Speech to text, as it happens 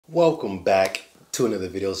Welcome back to another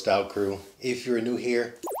video, Style Crew. If you're new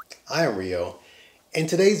here, I am Rio. In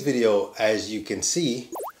today's video, as you can see,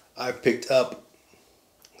 I picked up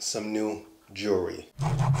some new jewelry.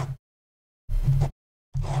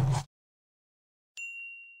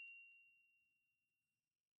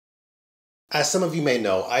 As some of you may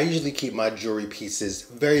know, I usually keep my jewelry pieces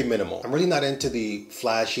very minimal. I'm really not into the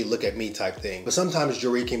flashy look at me type thing, but sometimes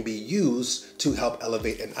jewelry can be used to help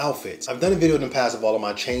elevate an outfit. I've done a video in the past of all of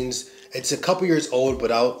my chains. It's a couple years old,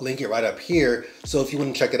 but I'll link it right up here. So if you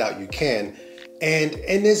want to check it out, you can. And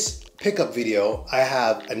in this pickup video, I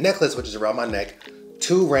have a necklace, which is around my neck,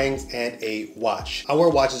 2 rings and a watch. I wear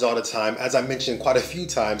watches all the time. As I mentioned quite a few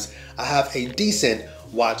times, I have a decent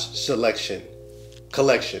watch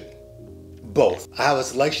collection. Both. I have a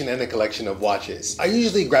selection and a collection of watches. I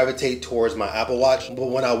usually gravitate towards my Apple Watch, but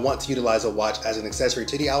when I want to utilize a watch as an accessory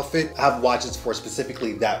to the outfit, I have watches for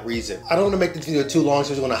specifically that reason. I don't want to make this video too long, so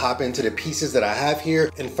I'm just going to hop into the pieces that I have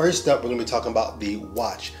here. And first up, we're going to be talking about the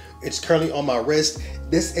watch. It's currently on my wrist.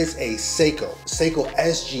 This is a Seiko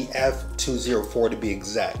SGF 204 to be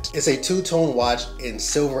exact. It's a two-tone watch in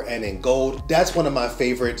silver and in gold. That's one of my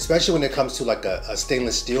favorites, especially when it comes to like a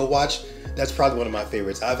stainless steel watch. That's probably one of my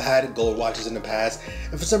favorites. I've had gold watches in the past,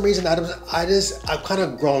 and for some reason, I've kind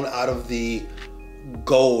of grown out of the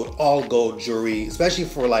all gold jewelry, especially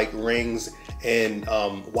for like rings and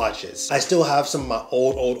watches. I still have some of my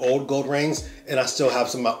old gold rings, and I still have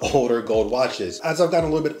some of my older gold watches. As I've gotten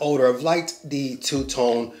a little bit older, I've liked the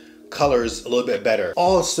two-tone colors a little bit better.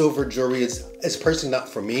 All silver jewelry is personally not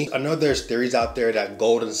for me. I know there's theories out there that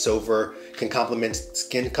gold and silver can complement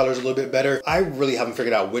skin colors a little bit better. I really haven't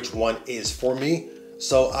figured out which one is for me.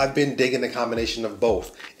 So I've been digging the combination of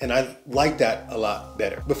both, and I like that a lot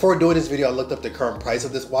better. Before doing this video, I looked up the current price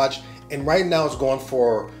of this watch, and right now it's going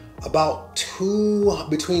for about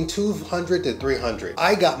between 200 to 300.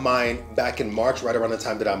 I got mine back in March, right around the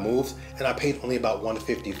time that I moved, and I paid only about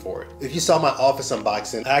 150 for it. If you saw my office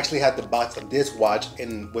unboxing, I actually had the box of this watch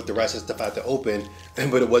and with the rest of the stuff I had to open,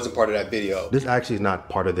 but it wasn't part of that video. This actually is not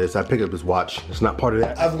part of this. I picked up this watch. It's not part of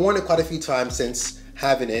that. I've worn it quite a few times since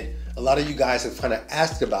having it. A lot of you guys have kind of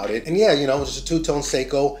asked about it, and yeah, you know, it's just a two-tone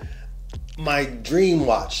Seiko. My dream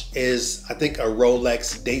watch is, I think, a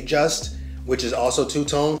Rolex Datejust, which is also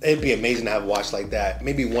two-tone. It'd be amazing to have a watch like that.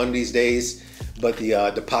 Maybe one of these days, but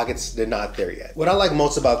the pockets, they're not there yet. What I like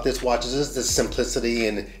most about this watch is just the simplicity,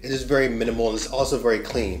 and it is very minimal, and it's also very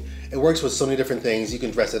clean. It works with so many different things. You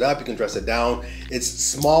can dress it up, you can dress it down. It's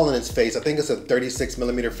small in its face. I think it's a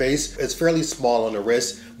 36mm face. It's fairly small on the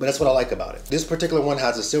wrist, but that's what I like about it. This particular one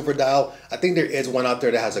has a silver dial. I think there is one out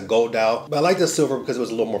there that has a gold dial, but I like the silver because it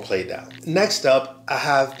was a little more played down. Next up, I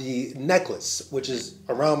have the necklace, which is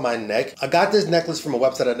around my neck. I got this necklace from a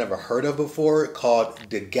website I'd never heard of before called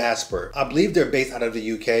The Gasper. I believe they're based out of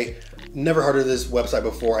the UK. Never heard of this website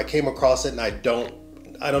before. I came across it, and I don't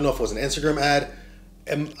know if it was an Instagram ad.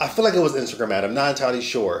 And I feel like it was an Instagram ad, I'm not entirely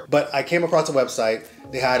sure. But I came across a website.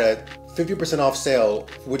 They had a 50% off sale,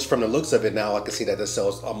 which from the looks of it now, I can see that the sale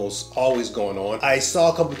is almost always going on. I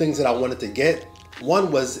saw a couple things that I wanted to get.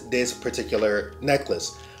 One was this particular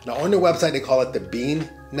necklace. Now on their website, they call it the bean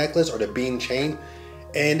necklace or the bean chain.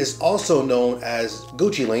 And it's also known as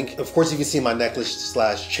Gucci link. Of course, if you see my necklace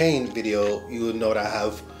 / chain video, you would know that I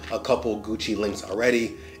have a couple Gucci links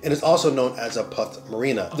already. And it's also known as a puffed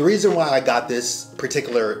marina. The reason why I got this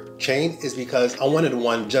particular chain is because I wanted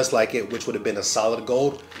one just like it, which would have been a solid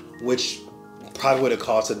gold, which probably would have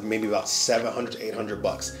costed maybe about 700 to 800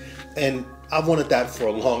 bucks. And I've wanted that for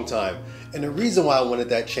a long time. And the reason why I wanted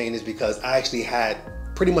that chain is because I actually had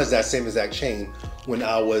pretty much that same exact chain when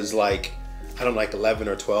I was like, I don't know, like 11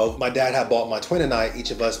 or 12. My dad had bought my twin and I, each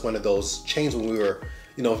of us, one of those chains when we were,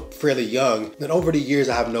 you know, fairly young. And over the years,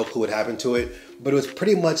 I have no clue what happened to it, but it was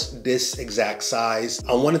pretty much this exact size.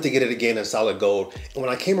 I wanted to get it again in solid gold. And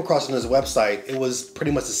when I came across it on this website, it was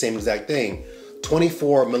pretty much the same exact thing.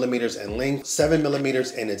 24mm in length,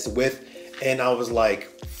 7mm in its width. And I was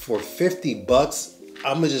like, for 50 bucks,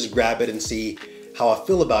 I'm gonna just grab it and see how I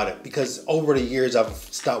feel about it, because over the years I've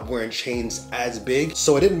stopped wearing chains as big,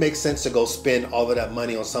 so it didn't make sense to go spend all of that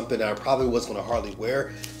money on something that I probably wasn't gonna hardly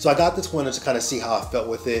wear. So I got this one to kind of see how I felt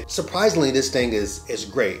with it. Surprisingly, this thing is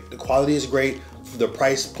great. The quality is great for the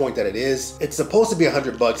price point that it is. It's supposed to be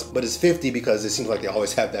 100 bucks, but it's 50 because it seems like they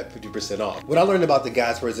always have that 50% off. What I learned about the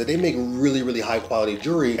Gasper is that they make really high quality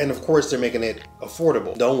jewelry, and of course they're making it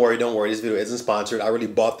affordable. Don't worry, this video isn't sponsored. I really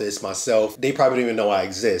bought this myself. They probably don't even know I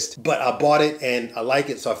exist, but I bought it and I like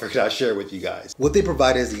it, so I figured I'd share it with you guys. What they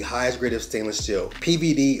provide is the highest grade of stainless steel,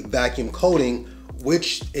 PVD vacuum coating,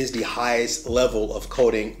 which is the highest level of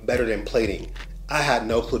coating, better than plating. I had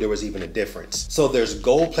no clue there was even a difference. So there's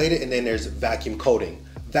gold plated and then there's vacuum coating.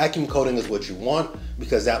 Vacuum coating is what you want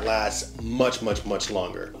because that lasts much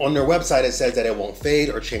longer. On their website, it says that it won't fade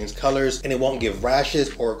or change colors and it won't give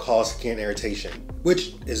rashes or cause skin irritation,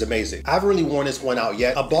 which is amazing. I haven't really worn this one out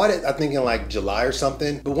yet. I bought it, I think in like July or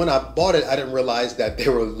something, but when I bought it, I didn't realize that they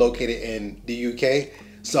were located in the UK.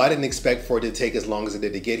 So I didn't expect for it to take as long as it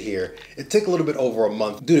did to get here. It took a little bit over a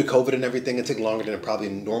month. Due to COVID and everything, it took longer than it probably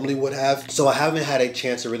normally would have. So I haven't had a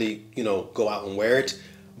chance to really, go out and wear it,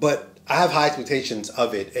 but I have high expectations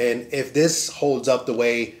of it. And if this holds up the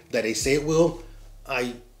way that they say it will,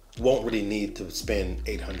 I won't really need to spend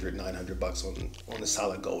 800, 900 bucks on the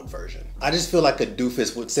solid gold version. I just feel like a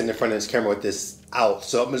doofus would sit in front of this camera with this out.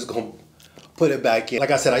 So I'm just gonna put it back in.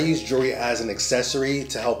 Like I said, I use jewelry as an accessory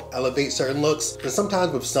to help elevate certain looks. And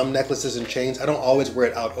sometimes with some necklaces and chains, I don't always wear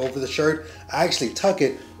it out over the shirt. I actually tuck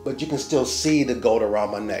it, but you can still see the gold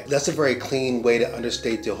around my neck. That's a very clean way to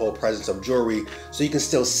understate the whole presence of jewelry, so you can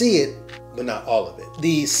still see it, but not all of it.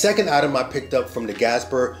 The second item I picked up from the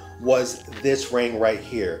Gasper was this ring right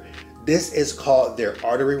here. This is called their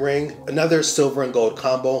artery ring, another silver and gold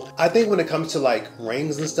combo. I think when it comes to like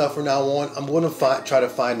rings and stuff from now on, I'm gonna try to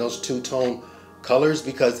find those two-tone colors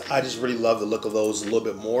because I just really love the look of those a little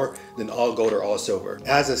bit more than all gold or all silver. It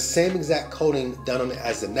has the same exact coating done on it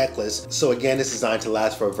as the necklace. So again, it's designed to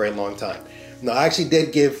last for a very long time. Now I actually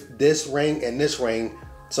did give this ring and this ring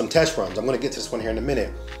some test runs. I'm gonna get to this one here in a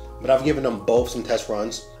minute, but I've given them both some test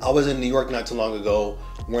runs. I was in New York not too long ago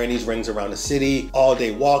wearing these rings around the city, all day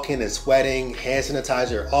walking and sweating, hand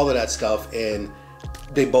sanitizer, all of that stuff, and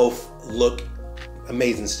they both look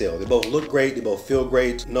amazing still. They both look great, they both feel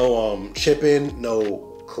great. No chipping,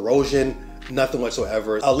 no corrosion, nothing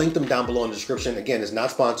whatsoever. I'll link them down below in the description. Again, it's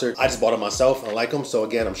not sponsored. I just bought them myself and I like them, so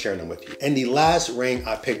again, I'm sharing them with you. And the last ring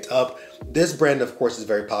I picked up, this brand of course is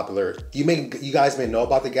very popular. You guys may know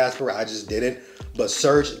about the Gasper, I just didn't, but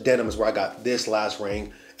Surge Denim is where I got this last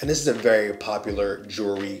ring, and this is a very popular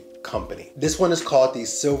jewelry company. This one is called the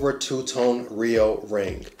Silver Two-Tone Rio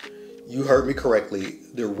ring. You heard me correctly,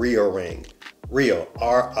 the Rio ring. Rio,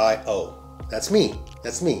 R-I-O. That's me.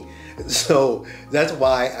 So that's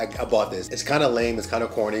why I bought this. It's kind of lame, it's kind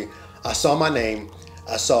of corny. I saw my name,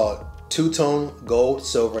 I saw two-tone gold,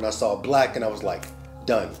 silver, and I saw black, and I was like,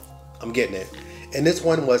 done, I'm getting it. And this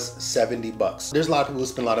one was 70 bucks. There's a lot of people who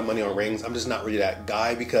spend a lot of money on rings. I'm just not really that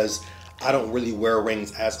guy because I don't really wear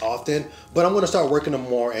rings as often, but I'm gonna start working them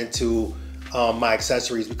more into my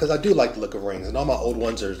accessories because I do like the look of rings, and all my old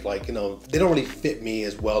ones are like, they don't really fit me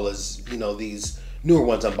as well as, these newer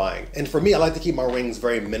ones I'm buying. And for me, I like to keep my rings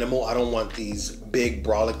very minimal. I don't want these big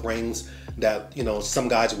brolic rings that, some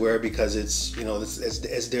guys wear because it's,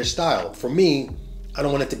 it's their style. For me, I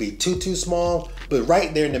don't want it to be too small, but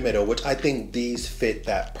right there in the middle, which I think these fit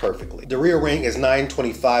that perfectly. The rear ring is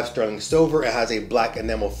 925 sterling silver. It has a black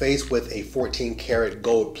enamel face with a 14 karat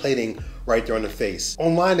gold plating right there on the face.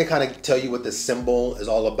 Online, they kind of tell you what the symbol is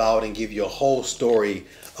all about and give you a whole story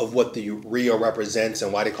of what the Rio represents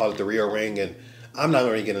and why they call it the Rio ring. And I'm not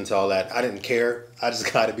going to get into all that. I didn't care. I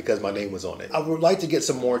just got it because my name was on it. I would like to get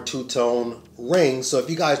some more two-tone rings. So if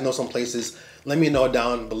you guys know some places, let me know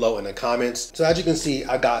down below in the comments. So as you can see,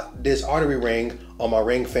 I got this artery ring on my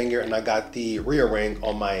ring finger, and I got the Rio ring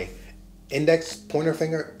on my index pointer.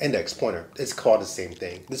 It's called the same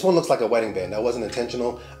thing. This one looks like a wedding band. That wasn't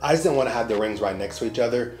intentional. I just didn't want to have the rings right next to each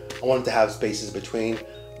other. I wanted to have spaces between,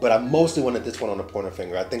 but I mostly wanted this one on the pointer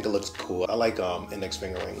finger. I think it looks cool. I like index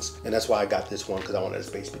finger rings, and that's why I got this one, because I wanted a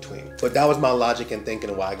space between. But that was my logic in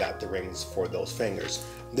thinking why I got the rings for those fingers.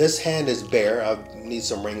 This hand is bare. I need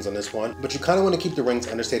some rings on this one, but you kind of want to keep the rings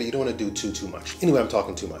understated. You don't want to do too much. Anyway, I'm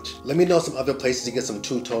talking too much. Let me know some other places to get some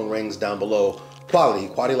two-tone rings down below.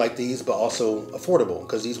 Quality like these, but also affordable,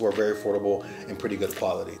 because these were very affordable and pretty good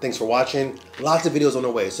quality. Thanks for watching. Lots of videos on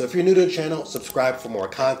the way. So if you're new to the channel, subscribe for more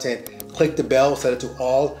content. Click the bell, set it to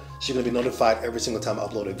all, so you're gonna be notified every single time I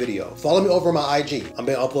upload a video. Follow me over on my IG. I've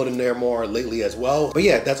been uploading there more lately as well. But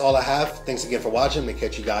yeah, that's all I have. Thanks again for watching, and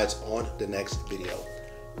catch you guys on the next video.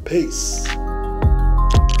 Peace.